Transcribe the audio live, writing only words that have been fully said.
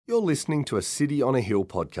You're listening to a City on a Hill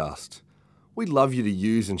podcast. We'd love you to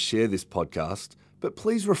use and share this podcast, but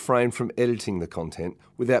please refrain from editing the content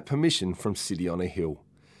without permission from City on a Hill.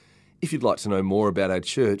 If you'd like to know more about our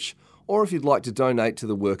church, or if you'd like to donate to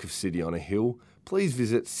the work of City on a Hill, please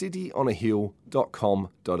visit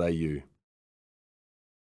cityonahill.com.au.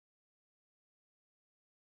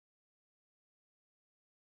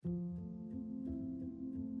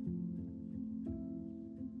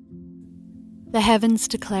 The heavens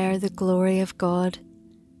declare the glory of God,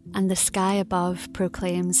 and the sky above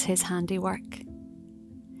proclaims his handiwork.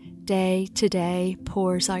 Day to day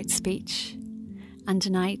pours out speech, and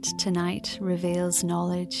night to night reveals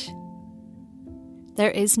knowledge.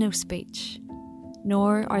 There is no speech,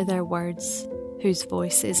 nor are there words whose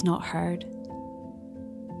voice is not heard.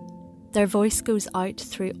 Their voice goes out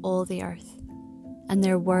through all the earth, and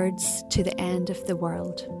their words to the end of the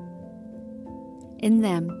world. In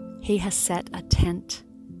them he has set a tent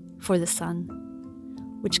for the sun,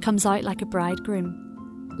 which comes out like a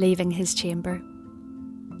bridegroom leaving his chamber,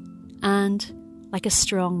 and, like a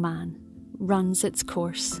strong man, runs its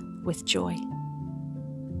course with joy.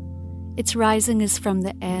 Its rising is from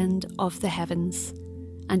the end of the heavens,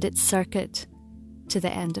 and its circuit to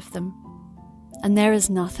the end of them, and there is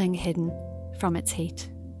nothing hidden from its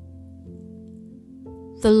heat.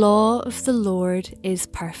 The law of the Lord is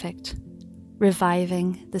perfect,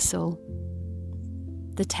 reviving the soul.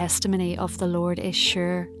 The testimony of the Lord is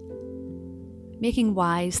sure, making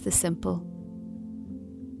wise the simple.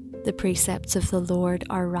 The precepts of the Lord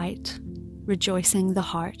are right, rejoicing the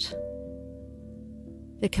heart.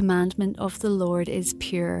 The commandment of the Lord is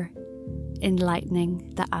pure,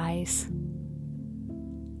 enlightening the eyes.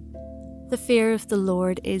 The fear of the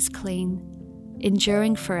Lord is clean,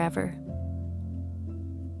 enduring forever.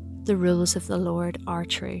 The rules of the Lord are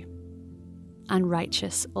true and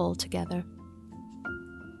righteous altogether.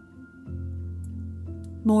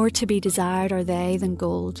 More to be desired are they than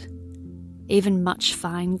gold, even much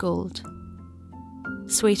fine gold.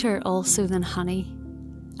 Sweeter also than honey,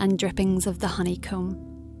 and drippings of the honeycomb.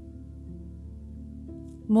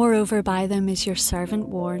 Moreover, by them is your servant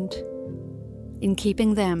warned. In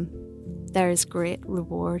keeping them, there is great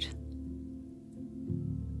reward.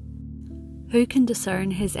 Who can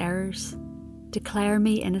discern his errors? Declare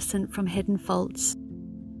me innocent from hidden faults.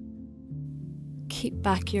 Keep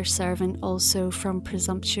back your servant also from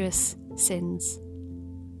presumptuous sins.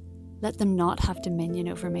 Let them not have dominion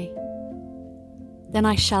over me. Then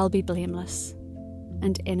I shall be blameless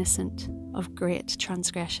and innocent of great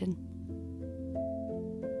transgression.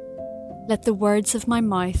 Let the words of my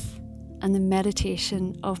mouth and the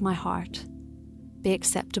meditation of my heart be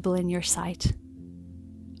acceptable in your sight,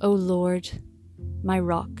 O Lord, my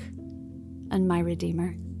rock and my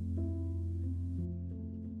Redeemer.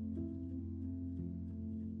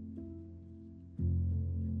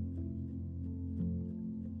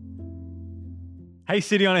 Hey,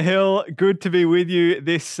 City on a Hill, good to be with you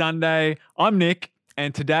this Sunday. I'm Nick,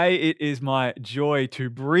 and today it is my joy to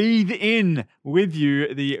breathe in with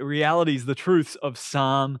you the realities, the truths of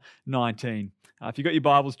Psalm 19. If you've got your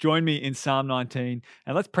Bibles, join me in Psalm 19,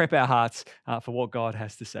 and let's prep our hearts for what God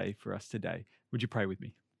has to say for us today. Would you pray with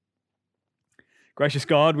me? Gracious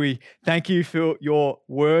God, we thank you for your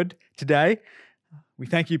word today. We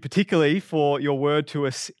thank you particularly for your word to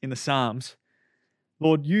us in the Psalms.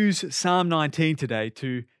 Lord, use Psalm 19 today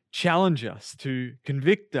to challenge us, to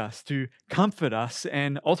convict us, to comfort us,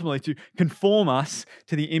 and ultimately to conform us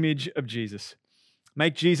to the image of Jesus.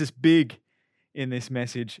 Make Jesus big in this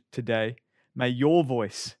message today. May your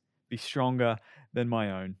voice be stronger than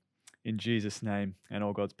my own. In Jesus' name, and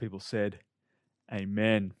all God's people said,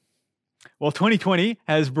 Amen. Well, 2020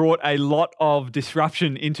 has brought a lot of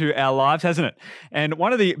disruption into our lives, hasn't it? And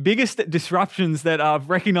one of the biggest disruptions that I've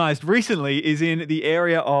recognized recently is in the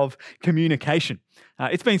area of communication.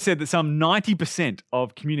 It's been said that some 90%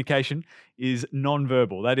 of communication is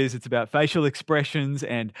non-verbal. That is, it's about facial expressions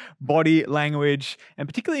and body language. And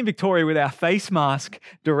particularly in Victoria with our face mask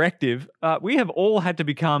directive, we have all had to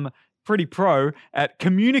become pretty pro at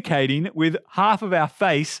communicating with half of our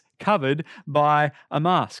face covered by a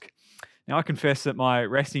mask. Now, I confess that my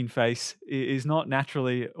resting face is not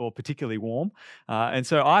naturally or particularly warm. And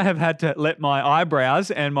so I have had to let my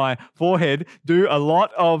eyebrows and my forehead do a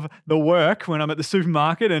lot of the work when I'm at the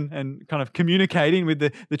supermarket and kind of communicating with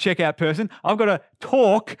the checkout person. I've got to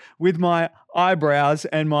talk with my eyebrows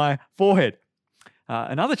and my forehead.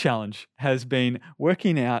 Another challenge has been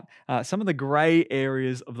working out some of the grey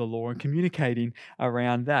areas of the law and communicating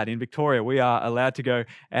around that. In Victoria, we are allowed to go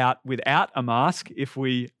out without a mask if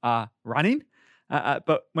we are running,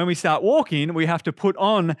 but when we start walking, we have to put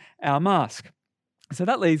on our mask. So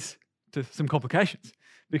that leads to some complications.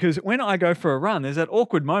 Because when I go for a run, there's that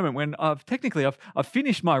awkward moment when I've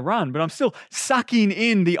finished my run, but I'm still sucking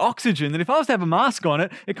in the oxygen that if I was to have a mask on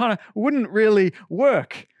it, it kind of wouldn't really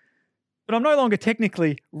work. But I'm no longer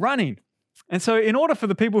technically running. And so in order for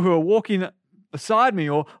the people who are walking beside me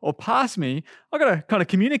or past me, I've got to kind of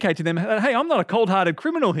communicate to them, hey, I'm not a cold-hearted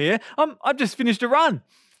criminal here. I've just finished a run.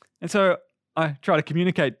 And so I try to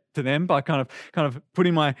communicate to them by kind of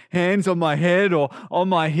putting my hands on my head or on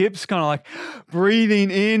my hips, kind of like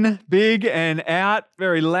breathing in big and out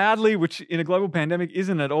very loudly, which in a global pandemic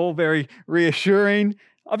isn't at all very reassuring.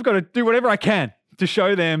 I've got to do whatever I can to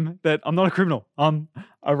show them that I'm not a criminal. I'm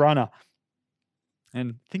a runner.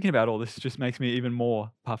 And thinking about all this just makes me even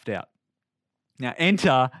more puffed out. Now,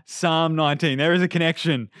 enter Psalm 19. There is a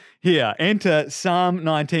connection here. Enter Psalm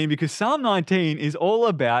 19 because Psalm 19 is all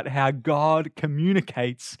about how God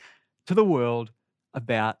communicates to the world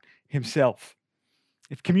about himself.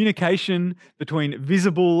 If communication between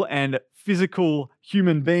visible and physical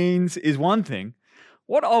human beings is one thing,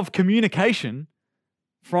 what of communication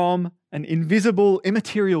from an invisible,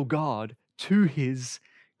 immaterial God to his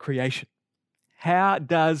creation? How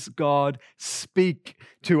does God speak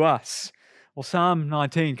to us? Well, Psalm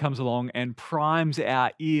 19 comes along and primes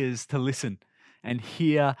our ears to listen and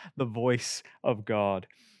hear the voice of God.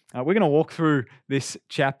 We're going to walk through this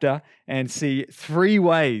chapter and see 3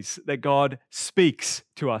 ways that God speaks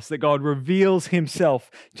to us, that God reveals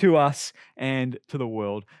himself to us and to the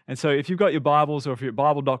world. And so if you've got your Bibles or if you're at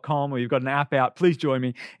bible.com or you've got an app out, please join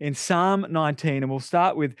me in Psalm 19. And we'll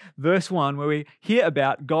start with verse 1 where we hear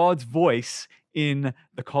about God's voice in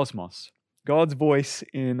the cosmos. God's voice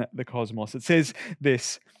in the cosmos. It says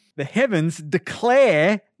this, the heavens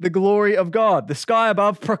declare the glory of God. The sky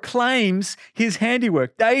above proclaims his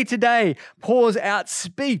handiwork. Day to day pours out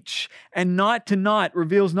speech, and night to night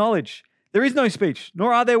reveals knowledge. There is no speech,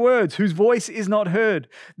 nor are there words, whose voice is not heard.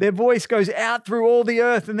 Their voice goes out through all the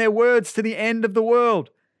earth, and their words to the end of the world.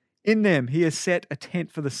 In them he has set a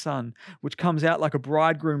tent for the sun, which comes out like a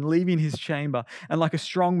bridegroom leaving his chamber, and like a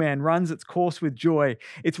strong man runs its course with joy.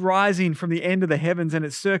 It's rising from the end of the heavens and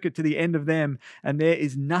its circuit to the end of them, and there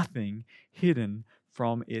is nothing hidden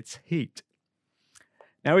from its heat.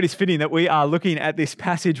 Now, it is fitting that we are looking at this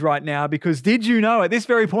passage right now because did you know at this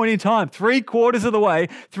very point in time, 3/4 of the way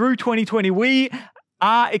through 2020, we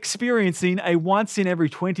are experiencing a once in every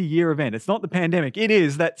 20-year event. It's not the pandemic. It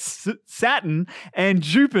is that Saturn and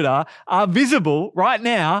Jupiter are visible right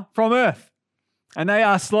now from Earth. And they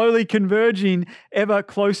are slowly converging ever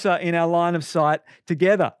closer in our line of sight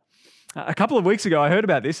together. A couple of weeks ago, I heard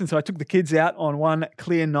about this, and so I took the kids out on one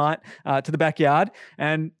clear night to the backyard,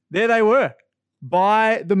 and there they were.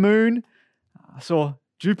 By the moon, I saw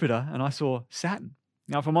Jupiter and I saw Saturn.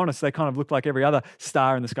 Now, if I'm honest, they kind of look like every other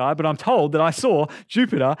star in the sky, but I'm told that I saw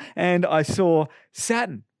Jupiter and I saw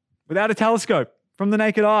Saturn without a telescope from the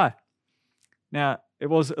naked eye. Now, it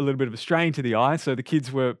was a little bit of a strain to the eye, so the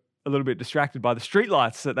kids were a little bit distracted by the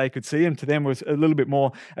streetlights that they could see, and to them was a little bit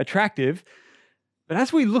more attractive. But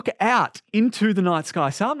as we look out into the night sky,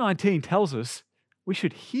 Psalm 19 tells us we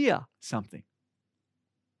should hear something.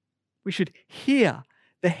 We should hear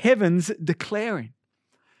the heavens declaring,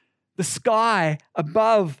 the sky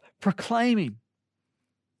above proclaiming.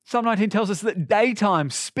 Psalm 19 tells us that daytime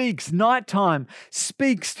speaks, nighttime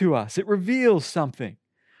speaks to us. It reveals something.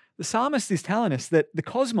 The psalmist is telling us that the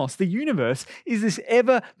cosmos, the universe, is this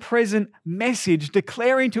ever-present message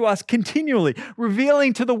declaring to us continually,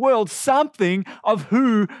 revealing to the world something of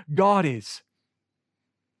who God is.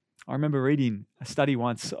 I remember reading a study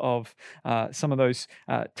once of some of those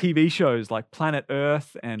TV shows like Planet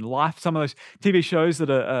Earth and Life, some of those TV shows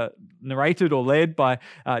that are narrated or led by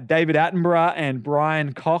David Attenborough and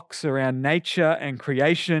Brian Cox around nature and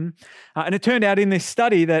creation. And it turned out in this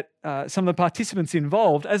study that some of the participants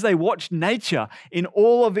involved, as they watched nature in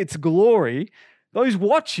all of its glory, those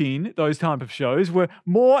watching those type of shows were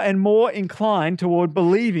more and more inclined toward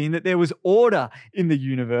believing that there was order in the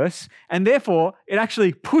universe, and therefore it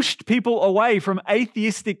actually pushed people away from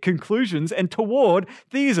atheistic conclusions and toward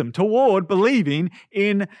theism, toward believing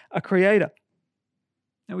in a creator.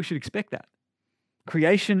 Now we should expect that.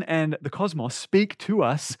 Creation and the cosmos speak to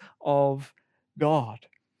us of God.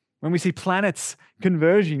 When we see planets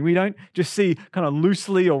converging, we don't just see kind of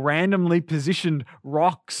loosely or randomly positioned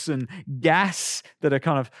rocks and gas that are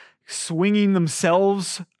kind of swinging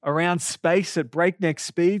themselves around space at breakneck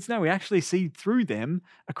speeds. No, we actually see through them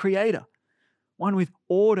a creator, one with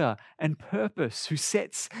order and purpose who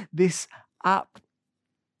sets this up.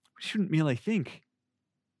 We shouldn't merely think,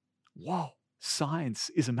 whoa,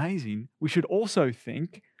 science is amazing. We should also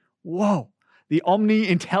think, whoa, the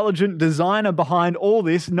omni-intelligent designer behind all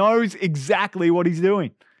this, knows exactly what he's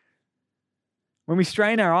doing. When we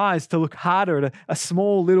strain our eyes to look harder at a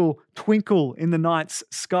small little twinkle in the night's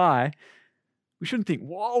sky, we shouldn't think,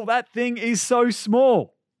 whoa, that thing is so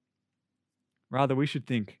small. Rather, we should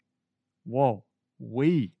think, whoa,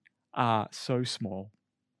 we are so small.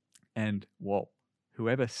 And whoa,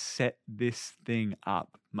 whoever set this thing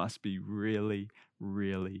up must be really,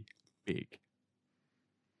 really big.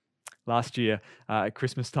 Last year, at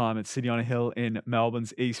Christmas time at City on a Hill in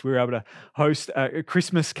Melbourne's East, we were able to host a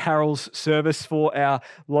Christmas carols service for our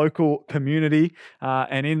local community.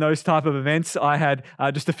 And in those type of events, I had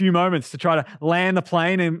just a few moments to try to land the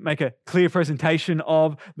plane and make a clear presentation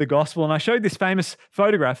of the gospel. And I showed this famous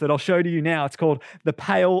photograph that I'll show to you now. It's called the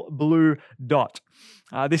pale blue dot.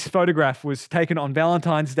 This photograph was taken on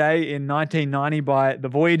Valentine's Day in 1990 by the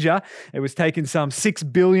Voyager. It was taken some 6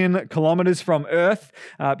 billion kilometers from Earth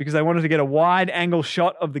because they wanted to get a wide-angle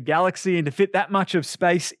shot of the galaxy, and to fit that much of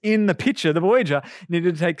space in the picture, the Voyager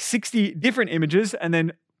needed to take 60 different images and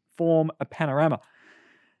then form a panorama.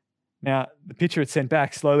 Now, the picture it sent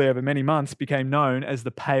back slowly over many months became known as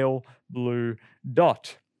the pale blue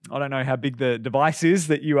dot. I don't know how big the device is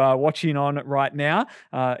that you are watching on right now,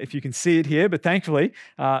 if you can see it here, but thankfully,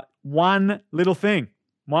 one little thing,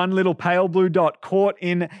 one little pale blue dot caught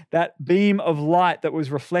in that beam of light that was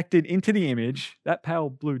reflected into the image, that pale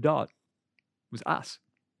blue dot was us,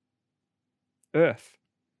 Earth.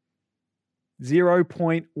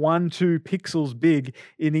 0.12 pixels big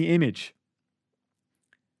in the image.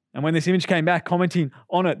 And when this image came back, commenting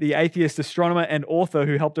on it, the atheist astronomer and author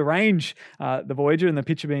who helped arrange the Voyager and the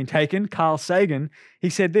picture being taken, Carl Sagan, he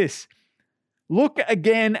said this: "Look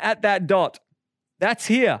again at that dot. That's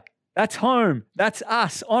here. That's home. That's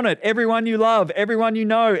us on it. Everyone you love, everyone you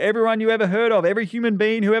know, everyone you ever heard of, every human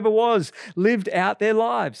being who ever was, lived out their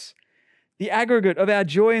lives. The aggregate of our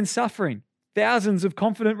joy and suffering. Thousands of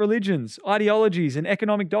confident religions, ideologies, and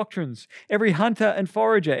economic doctrines. Every hunter and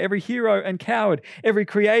forager, every hero and coward, every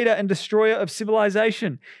creator and destroyer of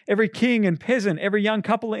civilization, every king and peasant, every young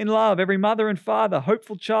couple in love, every mother and father,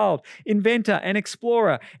 hopeful child, inventor and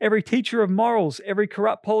explorer, every teacher of morals, every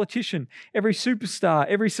corrupt politician, every superstar,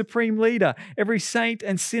 every supreme leader, every saint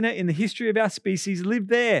and sinner in the history of our species lived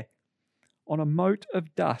there on a mote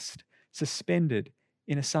of dust suspended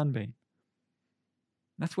in a sunbeam."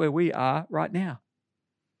 That's where we are right now.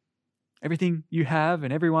 Everything you have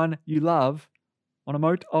and everyone you love on a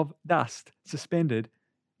mote of dust suspended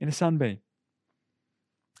in a sunbeam.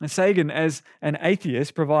 And Sagan, as an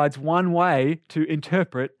atheist, provides one way to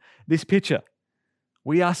interpret this picture.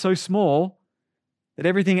 We are so small that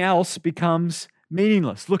everything else becomes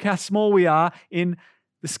meaningless. Look how small we are in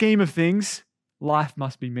the scheme of things. Life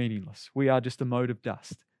must be meaningless. We are just a mote of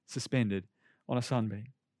dust suspended on a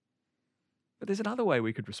sunbeam. But there's another way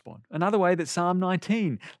we could respond, another way that Psalm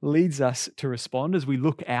 19 leads us to respond as we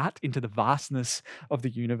look out into the vastness of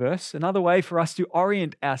the universe, another way for us to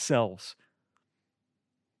orient ourselves.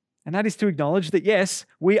 And that is to acknowledge that, yes,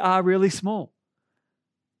 we are really small.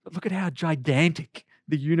 But look at how gigantic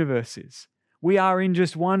the universe is. We are in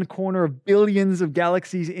just one corner of billions of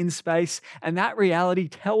galaxies in space, and that reality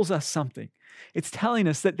tells us something. It's telling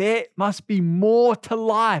us that there must be more to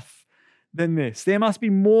life than this. There must be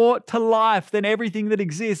more to life than everything that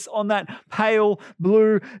exists on that pale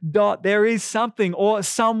blue dot. There is something or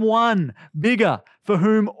someone bigger for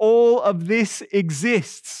whom all of this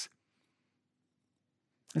exists.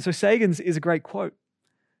 And so Sagan's is a great quote,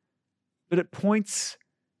 but it points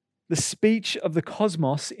the speech of the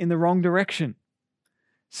cosmos in the wrong direction.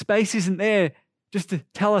 Space isn't there just to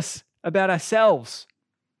tell us about ourselves.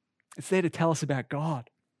 It's there to tell us about God.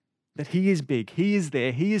 That He is big, He is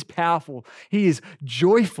there, He is powerful, He is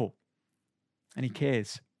joyful, and He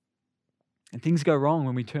cares. And things go wrong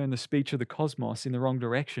when we turn the speech of the cosmos in the wrong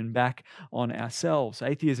direction back on ourselves.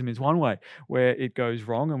 Atheism is one way where it goes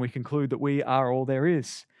wrong, and we conclude that we are all there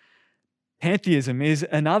is. Pantheism is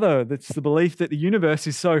another. That's the belief that the universe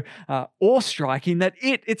is so awe-striking that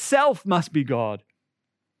it itself must be God.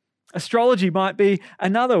 Astrology might be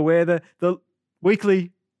another, where the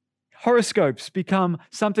weekly horoscopes become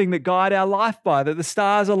something that guide our life by, that the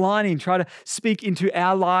stars aligning try to speak into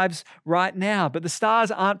our lives right now. But the stars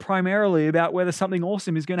aren't primarily about whether something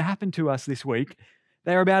awesome is going to happen to us this week.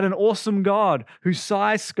 They're about an awesome God whose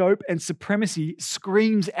size, scope, and supremacy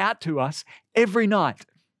screams out to us every night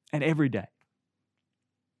and every day.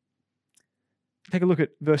 Take a look at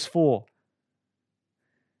verse 4.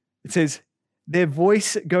 It says, "Their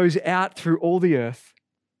voice goes out through all the earth,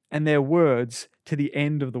 and their words to the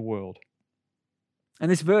end of the world." And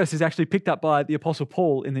this verse is actually picked up by the Apostle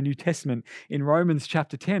Paul in the New Testament in Romans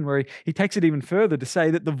chapter 10, where he takes it even further to say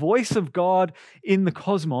that the voice of God in the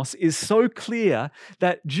cosmos is so clear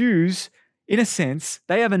that Jews, in a sense,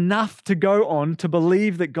 they have enough to go on to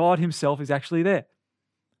believe that God himself is actually there.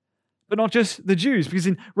 But not just the Jews, because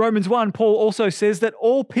in Romans 1, Paul also says that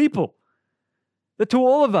all people, that to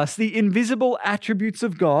all of us, the invisible attributes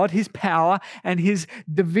of God, his power and his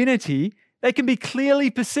divinity, they can be clearly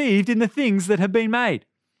perceived in the things that have been made.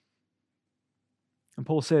 And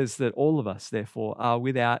Paul says that all of us, therefore, are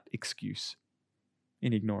without excuse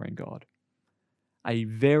in ignoring God. A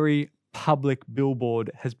very public billboard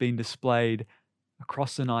has been displayed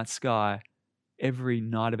across the night sky every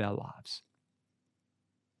night of our lives.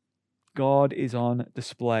 God is on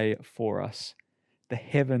display for us. The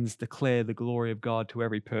heavens declare the glory of God to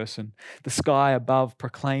every person. The sky above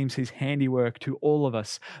proclaims his handiwork to all of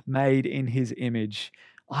us, made in his image.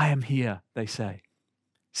 I am here, they say.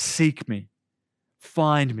 Seek me,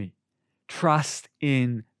 find me, trust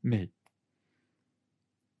in me.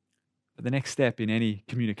 But the next step in any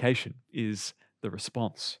communication is the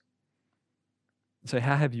response. So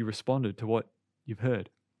how have you responded to what you've heard?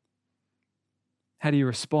 How do you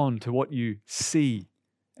respond to what you see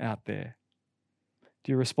out there?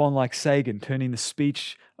 Do you respond like Sagan, turning the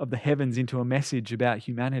speech of the heavens into a message about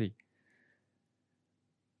humanity?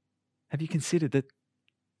 Have you considered that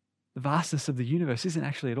the vastness of the universe isn't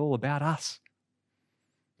actually at all about us,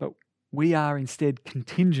 but we are instead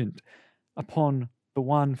contingent upon the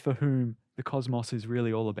one for whom the cosmos is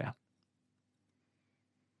really all about?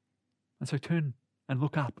 And so turn and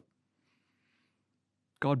look up.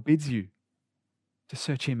 God bids you to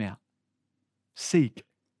search him out. Seek,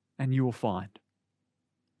 and you will find.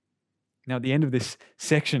 Now, at the end of this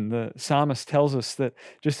section, the psalmist tells us that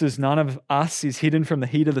just as none of us is hidden from the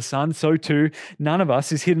heat of the sun, so too none of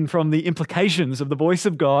us is hidden from the implications of the voice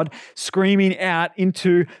of God screaming out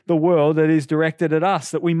into the world that is directed at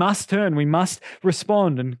us, that we must turn, we must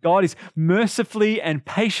respond. And God is mercifully and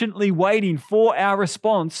patiently waiting for our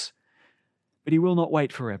response, but he will not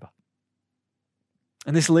wait forever.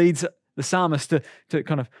 And this leads the psalmist to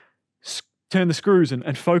kind of turn the screws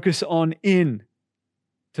and focus on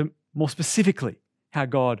to more specifically how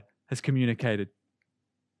God has communicated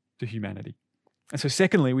to humanity. And so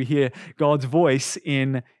secondly, we hear God's voice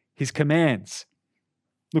in his commands.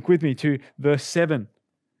 Look with me to verse 7. It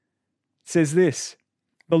says this,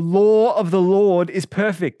 "The law of the Lord is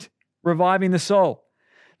perfect, reviving the soul.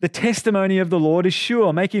 The testimony of the Lord is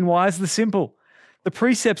sure, making wise the simple. The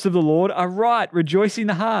precepts of the Lord are right, rejoicing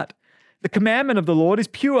the heart. The commandment of the Lord is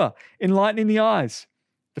pure, enlightening the eyes.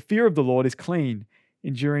 The fear of the Lord is clean,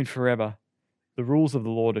 enduring forever. The rules of the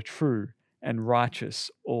Lord are true and righteous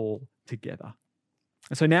altogether."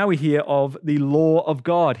 And so now we hear of the law of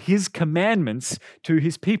God, his commandments to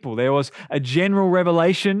his people. There was a general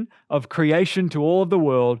revelation of creation to all of the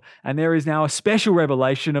world, and there is now a special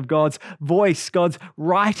revelation of God's voice, God's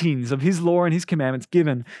writings of his law and his commandments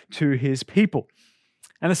given to his people.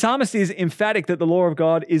 And the psalmist is emphatic that the law of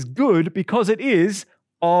God is good because it is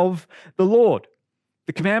of the Lord.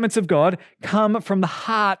 The commandments of God come from the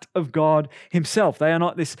heart of God himself. They are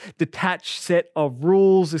not this detached set of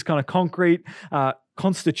rules, this kind of concrete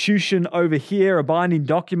constitution over here, a binding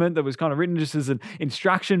document that was kind of written just as an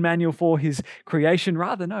instruction manual for his creation.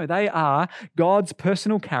 Rather, no, they are God's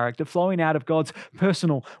personal character flowing out of God's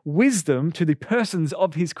personal wisdom to the persons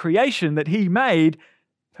of his creation that he made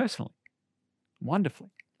personally, wonderfully.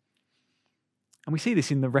 And we see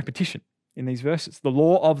this in the repetition in these verses. The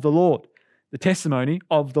law of the Lord, the testimony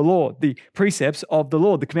of the Lord, the precepts of the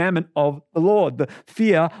Lord, the commandment of the Lord, the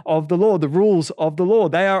fear of the Lord, the rules of the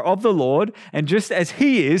Lord. They are of the Lord, and just as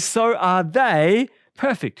he is, so are they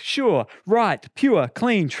perfect, sure, right, pure,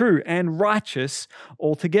 clean, true, and righteous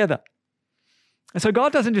altogether. And so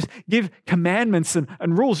God doesn't just give commandments and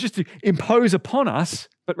rules just to impose upon us,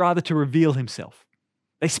 but rather to reveal himself.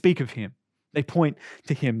 They speak of him. They point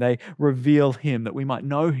to him. They reveal him that we might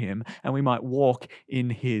know him and we might walk in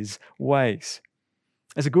his ways.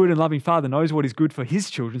 As a good and loving father knows what is good for his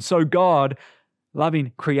children, so God,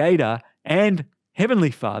 loving creator and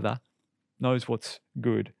heavenly father, knows what's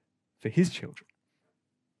good for his children.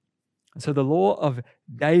 And so the law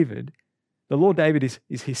David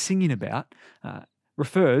is his singing about,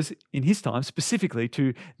 refers in his time specifically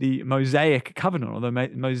to the Mosaic covenant or the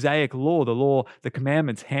Mosaic law, the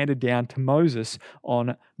commandments handed down to Moses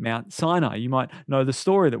on Mount Sinai. You might know the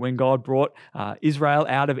story that when God brought Israel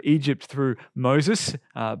out of Egypt through Moses,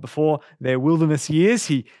 before their wilderness years,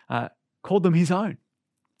 he called them his own.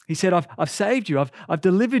 He said, I've saved you, I've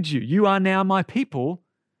delivered you, you are now my people.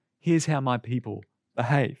 Here's how my people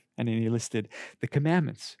behave. And then he listed the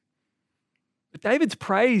commandments. But David's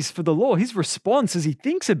praise for the law, his response as he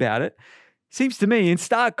thinks about it, seems to me in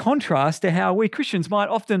stark contrast to how we Christians might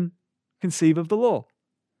often conceive of the law.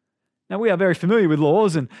 Now, we are very familiar with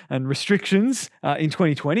laws and restrictions in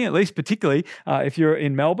 2020, at least particularly if you're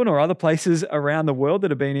in Melbourne or other places around the world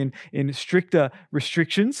that have been in stricter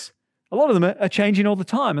restrictions. A lot of them are changing all the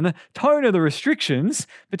time. And the tone of the restrictions,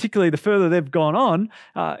 particularly the further they've gone on,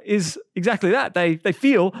 is exactly that. They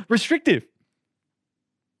feel restrictive.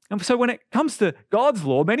 And so when it comes to God's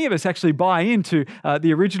law, many of us actually buy into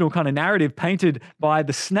the original kind of narrative painted by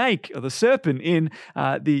the snake or the serpent in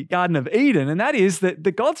the Garden of Eden, and that is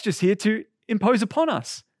that God's just here to impose upon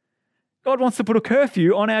us. God wants to put a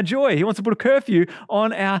curfew on our joy. He wants to put a curfew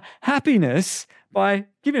on our happiness by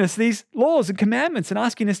giving us these laws and commandments and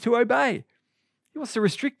asking us to obey. He wants to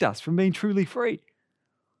restrict us from being truly free.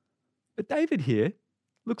 But David here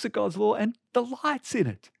looks at God's law and delights in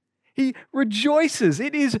it. He rejoices.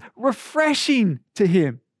 It is refreshing to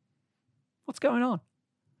him. What's going on?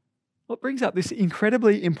 Well, it brings up this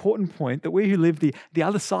incredibly important point that we who live the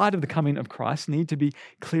other side of the coming of Christ need to be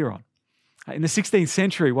clear on. In the 16th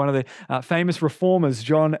century, one of the famous reformers,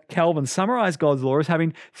 John Calvin, summarized God's law as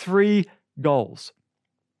having three goals.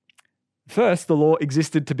 First, the law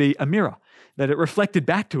existed to be a mirror, that it reflected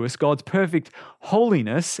back to us God's perfect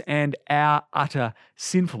holiness and our utter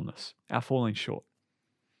sinfulness, our falling short.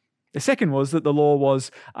 The second was that the law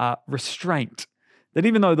was restraint, that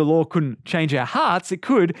even though the law couldn't change our hearts, it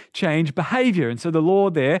could change behavior. And so the law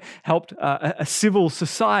there helped a civil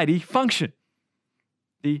society function.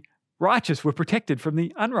 The righteous were protected from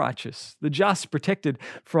the unrighteous, the just protected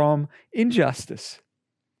from injustice.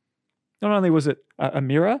 Not only was it a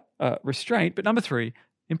mirror, restraint, but number three,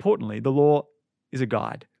 importantly, the law is a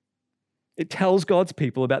guide. It tells God's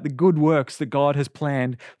people about the good works that God has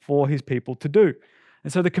planned for his people to do.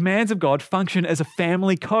 And so the commands of God function as a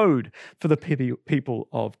family code for the people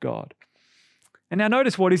of God. And now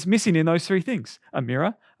notice what is missing in those three things: a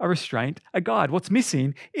mirror, a restraint, a guide. What's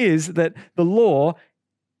missing is that the law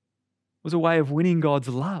was a way of winning God's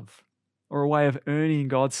love or a way of earning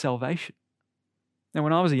God's salvation. Now,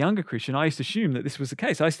 when I was a younger Christian, I used to assume that this was the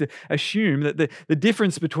case. I used to assume that the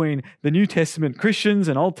difference between the New Testament Christians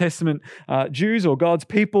and Old Testament Jews or God's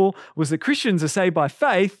people was that Christians are saved by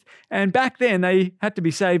faith, and back then they had to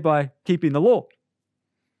be saved by keeping the law.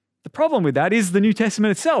 The problem with that is the New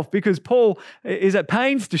Testament itself, because Paul is at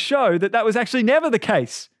pains to show that that was actually never the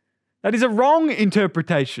case. That is a wrong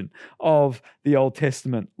interpretation of the Old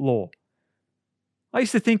Testament law. I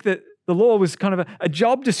used to think that the law was kind of a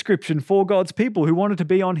job description for God's people who wanted to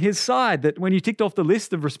be on his side, that when you ticked off the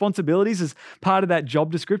list of responsibilities as part of that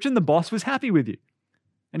job description, the boss was happy with you.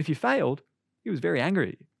 And if you failed, he was very angry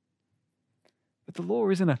at you. But the law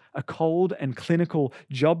isn't a cold and clinical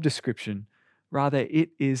job description. Rather, it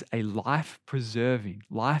is a life-preserving,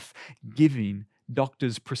 life-giving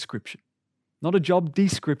doctor's prescription. Not a job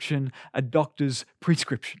description, a doctor's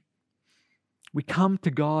prescription. We come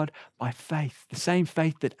to God by faith, the same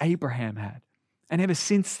faith that Abraham had. And ever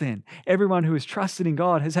since then, everyone who has trusted in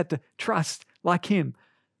God has had to trust like him,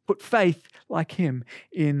 put faith like him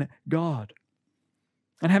in God.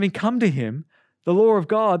 And having come to him, the law of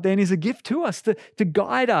God then is a gift to us to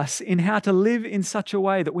guide us in how to live in such a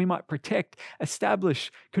way that we might protect,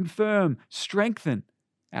 establish, confirm, strengthen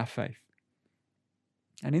our faith.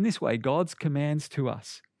 And in this way, God's commands to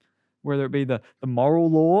us, whether it be the moral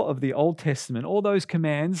law of the Old Testament or those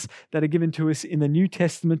commands that are given to us in the New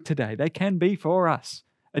Testament today, they can be for us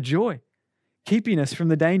a joy, keeping us from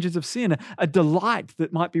the dangers of sin, a delight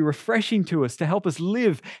that might be refreshing to us to help us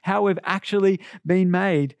live how we've actually been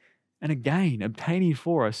made, and again, obtaining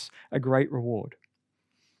for us a great reward.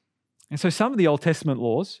 And so some of the Old Testament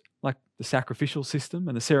laws, like the sacrificial system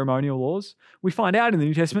and the ceremonial laws, we find out in the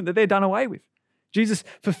New Testament that they're done away with. Jesus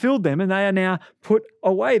fulfilled them and they are now put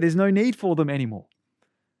away. There's no need for them anymore.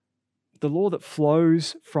 The law that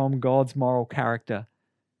flows from God's moral character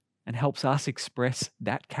and helps us express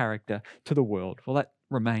that character to the world, well, that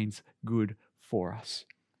remains good for us.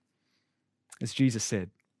 As Jesus said,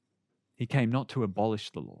 he came not to abolish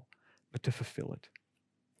the law, but to fulfill it.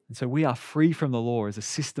 And so we are free from the law as a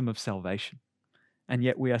system of salvation, and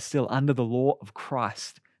yet we are still under the law of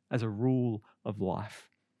Christ as a rule of life.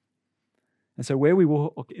 And so where we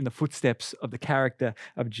walk in the footsteps of the character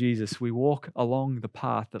of Jesus, we walk along the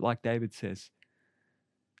path that, like David says,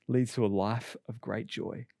 leads to a life of great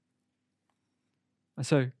joy. And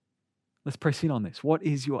so let's press in on this. What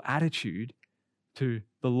is your attitude to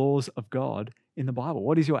the laws of God in the Bible?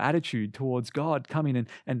 What is your attitude towards God coming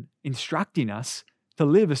and instructing us to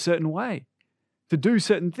live a certain way, to do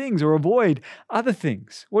certain things or avoid other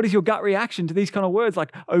things? What is your gut reaction to these kind of words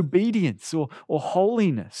like obedience or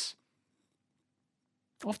holiness?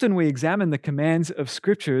 Often we examine the commands of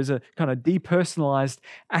Scripture as a kind of depersonalized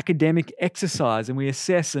academic exercise, and we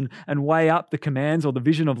assess and weigh up the commands or the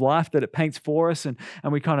vision of life that it paints for us, and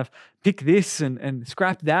we kind of pick this and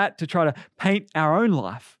scrap that to try to paint our own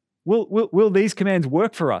life. Will these commands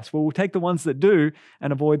work for us? Well, we'll take the ones that do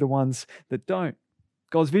and avoid the ones that don't.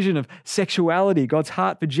 God's vision of sexuality, God's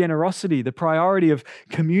heart for generosity, the priority of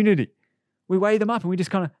community. We weigh them up and we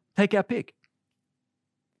just kind of take our pick.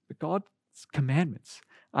 But God's commandments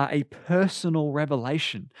are a personal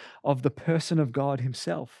revelation of the person of God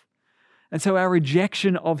himself. And so our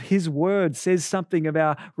rejection of his word says something of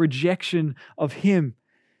our rejection of him.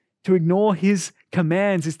 To ignore his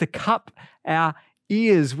commands is to cup our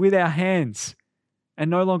ears with our hands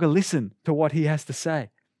and no longer listen to what he has to say.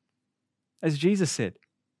 As Jesus said,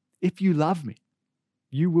 if you love me,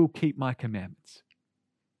 you will keep my commandments.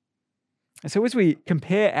 And so as we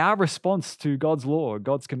compare our response to God's law,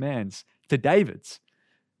 God's commands, to David's,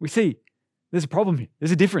 we see there's a problem here.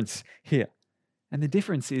 There's a difference here. And the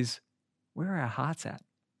difference is, where are our hearts at?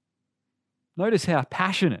 Notice how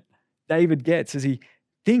passionate David gets as he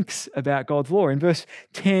thinks about God's law. In verse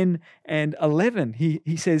 10 and 11,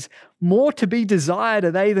 he says, more to be desired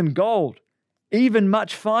are they than gold, even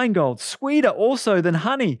much fine gold, sweeter also than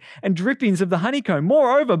honey and drippings of the honeycomb.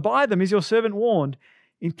 Moreover, by them is your servant warned.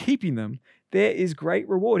 In keeping them, there is great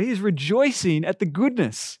reward. He is rejoicing at the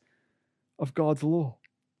goodness of God's law.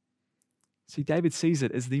 See, David sees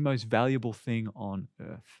it as the most valuable thing on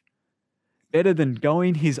earth. Better than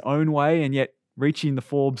going his own way and yet reaching the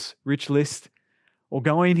Forbes rich list, or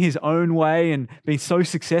going his own way and being so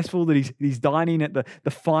successful that he's dining at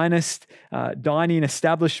the finest dining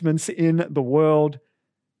establishments in the world.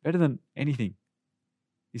 Better than anything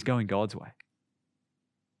is going God's way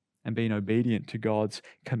and being obedient to God's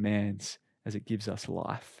commands as it gives us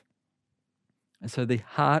life. And so the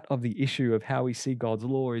heart of the issue of how we see God's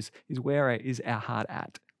law is where is our heart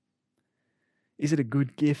at? Is it a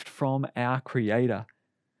good gift from our Creator?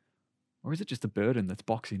 Or is it just a burden that's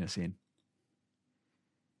boxing us in?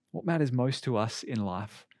 What matters most to us in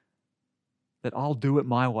life? That I'll do it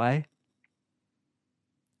my way?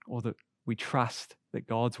 Or that we trust that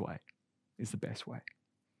God's way is the best way?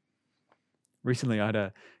 Recently, I had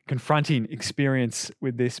a confronting experience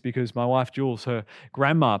with this because my wife, Jules, her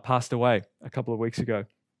grandma passed away a couple of weeks ago.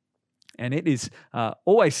 And it is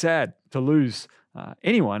always sad to lose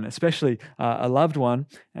anyone, especially a loved one.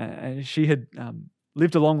 And she had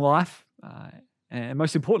lived a long life. And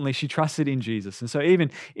most importantly, she trusted in Jesus. And so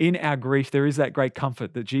even in our grief, there is that great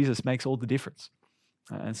comfort that Jesus makes all the difference.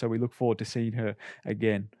 And so we look forward to seeing her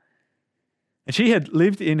again. And she had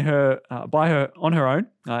lived on her own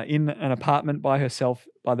in an apartment by herself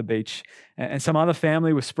by the beach, and some other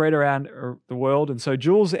family was spread around the world. And so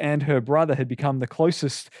Jules and her brother had become the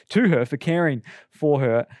closest to her for caring for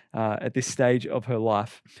her at this stage of her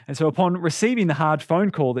life. And so upon receiving the hard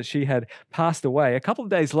phone call that she had passed away, a couple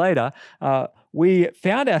of days later, we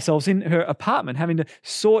found ourselves in her apartment having to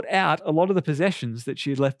sort out a lot of the possessions that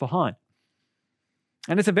she had left behind.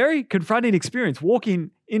 And it's a very confronting experience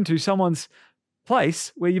walking into someone's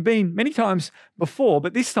place where you've been many times before,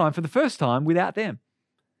 but this time for the first time without them.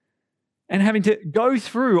 And having to go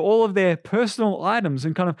through all of their personal items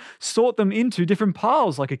and kind of sort them into different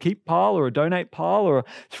piles, like a keep pile or a donate pile or a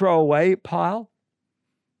throw away pile.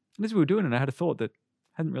 And as we were doing it, I had a thought that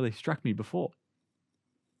hadn't really struck me before.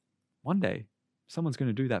 One day, someone's going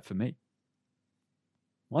to do that for me.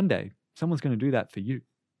 One day, someone's going to do that for you.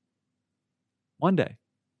 One day,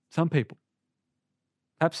 some people,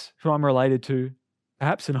 perhaps who I'm related to,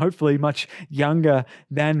 perhaps and hopefully much younger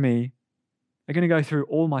than me, are going to go through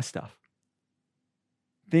all my stuff.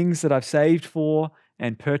 Things that I've saved for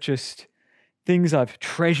and purchased, things I've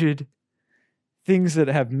treasured, things that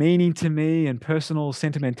have meaning to me and personal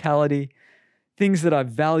sentimentality, things that I've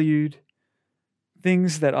valued,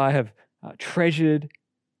 things that I have treasured,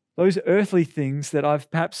 those earthly things that I've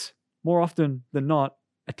perhaps more often than not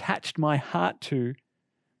attached my heart to.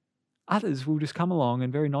 Others will just come along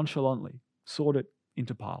and very nonchalantly sort it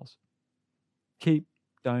into piles. Keep,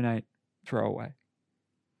 donate, throw away.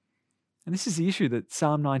 And this is the issue that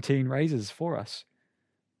Psalm 19 raises for us.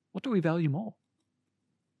 What do we value more?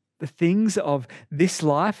 The things of this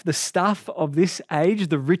life, the stuff of this age,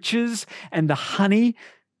 the riches and the honey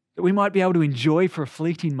that we might be able to enjoy for a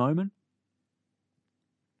fleeting moment?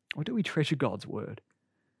 Or do we treasure God's word?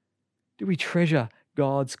 Do we treasure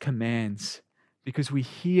God's commands because we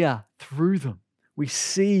hear through them, we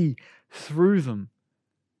see through them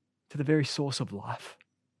to the very source of life,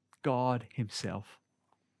 God himself.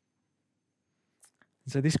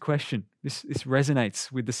 And so this question, this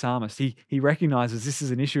resonates with the psalmist. He recognizes this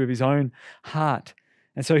is an issue of his own heart.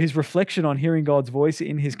 And so his reflection on hearing God's voice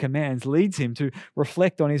in his commands leads him to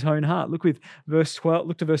reflect on his own heart. Look to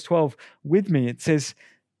verse 12 with me. It says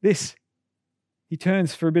this. He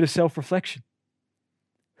turns for a bit of self-reflection.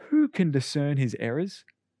 Who can discern his errors?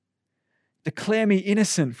 Declare me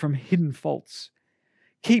innocent from hidden faults.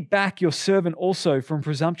 Keep back your servant also from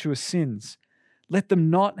presumptuous sins. Let them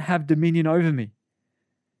not have dominion over me.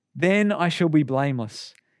 Then I shall be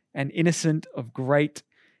blameless and innocent of great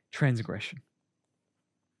transgression.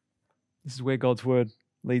 This is where God's word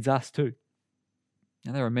leads us to.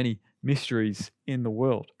 Now, there are many mysteries in the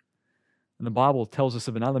world. And the Bible tells us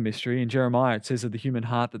of another mystery. In Jeremiah, it says of the human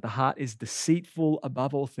heart that the heart is deceitful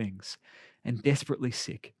above all things and desperately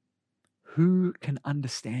sick. Who can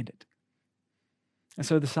understand it? And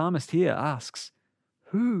so the psalmist here asks,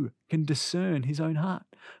 who can discern his own heart?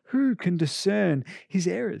 Who can discern his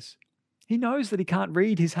errors? He knows that he can't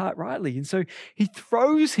read his heart rightly. And so he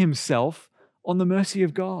throws himself on the mercy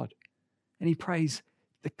of God. And he prays,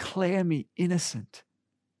 declare me innocent.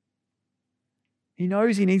 He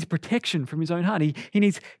knows he needs protection from his own heart. He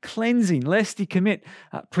needs cleansing, lest he commit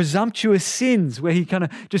presumptuous sins where he kind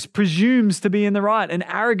of just presumes to be in the right and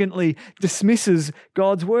arrogantly dismisses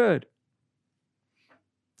God's word.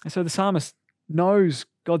 And so the psalmist knows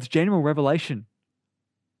God's general revelation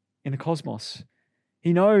in the cosmos.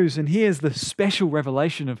 He knows and hears the special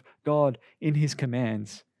revelation of God in his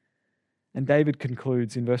commands. And David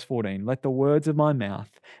concludes in verse 14, let the words of my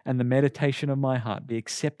mouth and the meditation of my heart be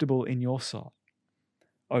acceptable in your sight,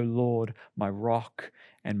 O Lord, my rock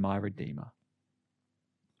and my redeemer.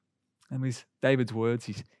 And with David's words,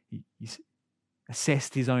 he's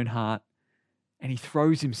assessed his own heart and he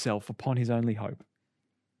throws himself upon his only hope.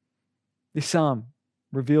 This psalm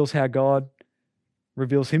reveals how God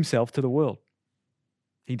reveals himself to the world.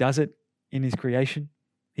 He does it in his creation.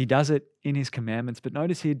 He does it in his commandments. But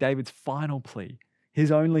notice here David's final plea,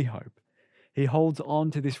 his only hope. He holds on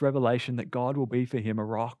to this revelation that God will be for him a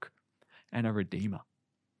rock and a redeemer.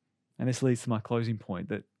 And this leads to my closing point,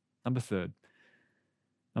 that number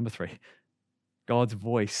three, God's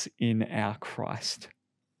voice in our Christ.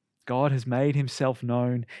 God has made himself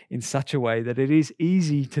known in such a way that it is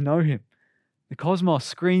easy to know him. The cosmos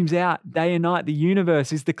screams out day and night. The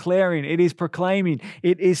universe is declaring, it is proclaiming,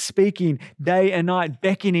 it is speaking day and night,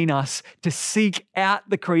 beckoning us to seek out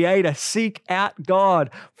the Creator, seek out God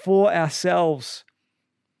for ourselves.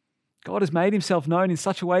 God has made himself known in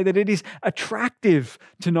such a way that it is attractive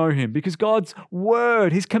to know him, because God's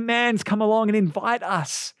word, his commands come along and invite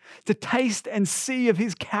us to taste and see of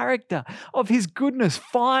his character, of his goodness,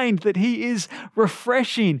 find that he is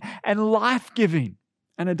refreshing and life-giving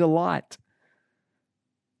and a delight.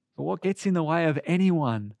 But what gets in the way of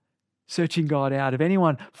anyone searching God out, of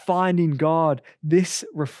anyone finding God this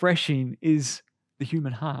refreshing, is the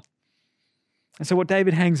human heart. And so what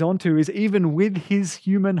David hangs on to is, even with his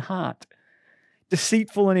human heart,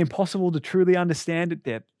 deceitful and impossible to truly understand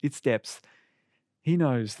its depths, he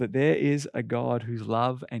knows that there is a God whose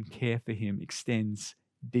love and care for him extends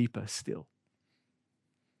deeper still.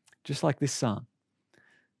 Just like this psalm,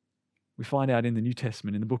 we find out in the New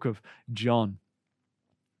Testament, in the book of John,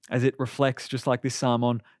 as it reflects, just like this psalm,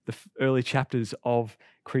 on the early chapters of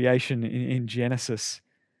creation in Genesis.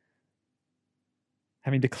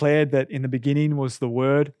 Having declared that in the beginning was the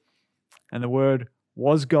Word, and the Word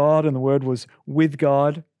was God, and the Word was with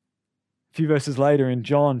God. A few verses later in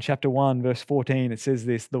John chapter 1, verse 14, it says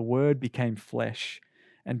this, the Word became flesh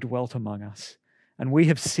and dwelt among us. And we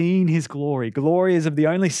have seen his glory. Glory as of the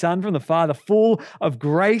only Son from the Father, full of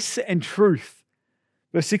grace and truth.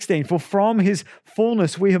 Verse 16, for from his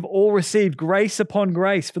fullness we have all received grace upon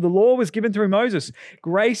grace. For the law was given through Moses.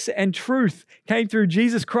 Grace and truth came through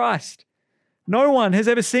Jesus Christ. No one has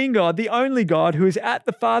ever seen God, the only God who is at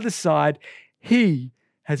the Father's side. He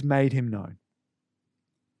has made him known.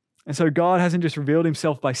 And so God hasn't just revealed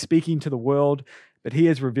himself by speaking to the world, but he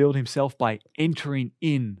has revealed himself by entering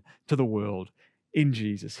in to the world in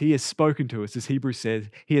Jesus. He has spoken to us, as Hebrews says,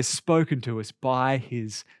 he has spoken to us by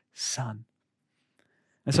his Son.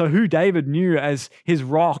 And so who David knew as his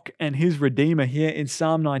rock and his redeemer here in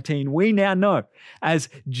Psalm 19, we now know as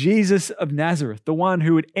Jesus of Nazareth, the one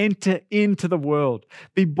who would enter into the world,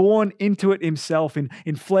 be born into it himself in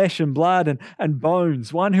flesh and blood and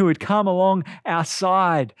bones, one who would come along our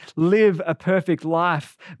side, live a perfect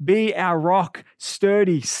life, be our rock,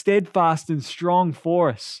 sturdy, steadfast and strong for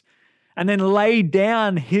us, and then lay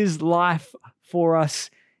down his life for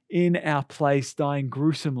us in our place, dying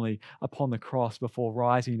gruesomely upon the cross before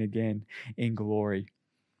rising again in glory.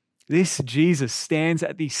 This Jesus stands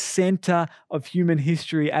at the center of human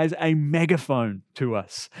history as a megaphone to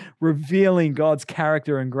us, revealing God's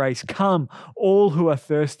character and grace. Come, all who are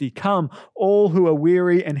thirsty. Come, all who are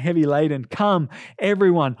weary and heavy laden. Come,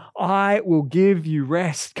 everyone, I will give you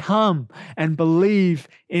rest. Come and believe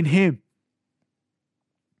in him.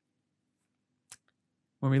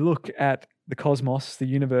 When we look at the cosmos, the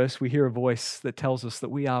universe, we hear a voice that tells us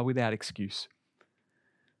that we are without excuse.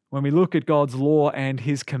 When we look at God's law and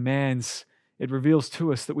his commands, it reveals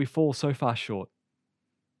to us that we fall so far short.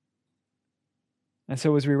 And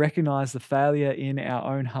so as we recognize the failure in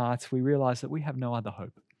our own hearts, we realize that we have no other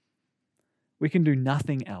hope. We can do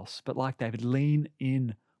nothing else but, like David, lean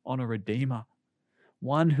in on a Redeemer,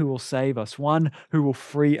 one who will save us, one who will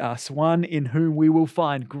free us, one in whom we will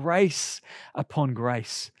find grace upon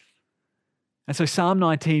grace. And so Psalm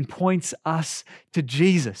 19 points us to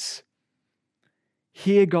Jesus.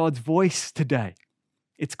 Hear God's voice today.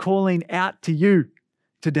 It's calling out to you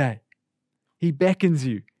today. He beckons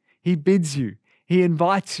you. He bids you. He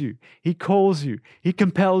invites you. He calls you. He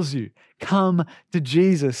compels you. Come to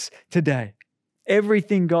Jesus today.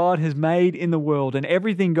 Everything God has made in the world and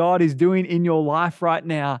everything God is doing in your life right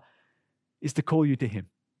now is to call you to him.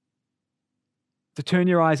 To turn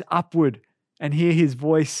your eyes upward and hear his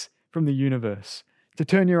voice from the universe. To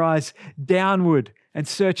turn your eyes downward and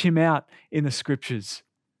search him out in the scriptures.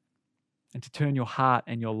 And to turn your heart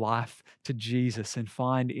and your life to Jesus and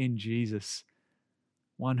find in Jesus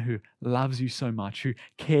one who loves you so much, who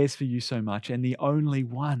cares for you so much, and the only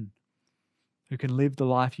one who can live the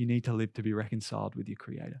life you need to live to be reconciled with your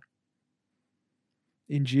Creator.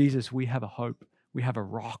 In Jesus, we have a hope. We have a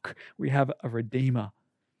rock. We have a Redeemer.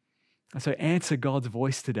 And so answer God's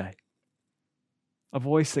voice today. A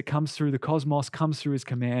voice that comes through the cosmos, comes through his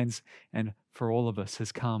commands, and for all of us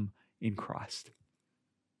has come in Christ.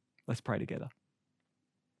 Let's pray together.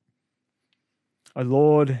 O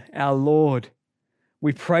Lord, our Lord,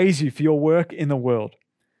 we praise you for your work in the world,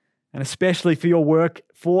 and especially for your work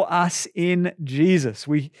for us in Jesus.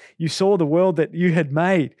 You saw the world that you had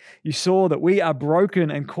made. You saw that we are broken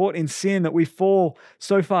and caught in sin, that we fall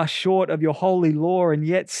so far short of your holy law, and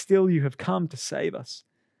yet still you have come to save us.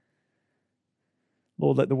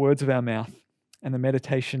 Lord, let the words of our mouth and the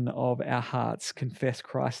meditation of our hearts confess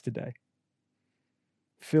Christ today.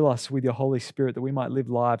 Fill us with your Holy Spirit that we might live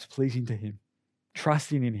lives pleasing to him,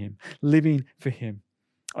 trusting in him, living for him.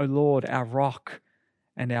 O Lord, our rock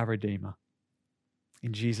and our Redeemer.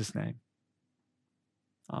 In Jesus' name,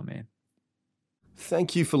 amen.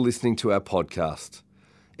 Thank you for listening to our podcast.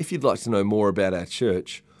 If you'd like to know more about our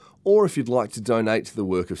church, or if you'd like to donate to the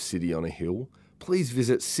work of City on a Hill, please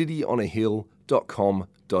visit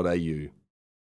cityonahill.com.au.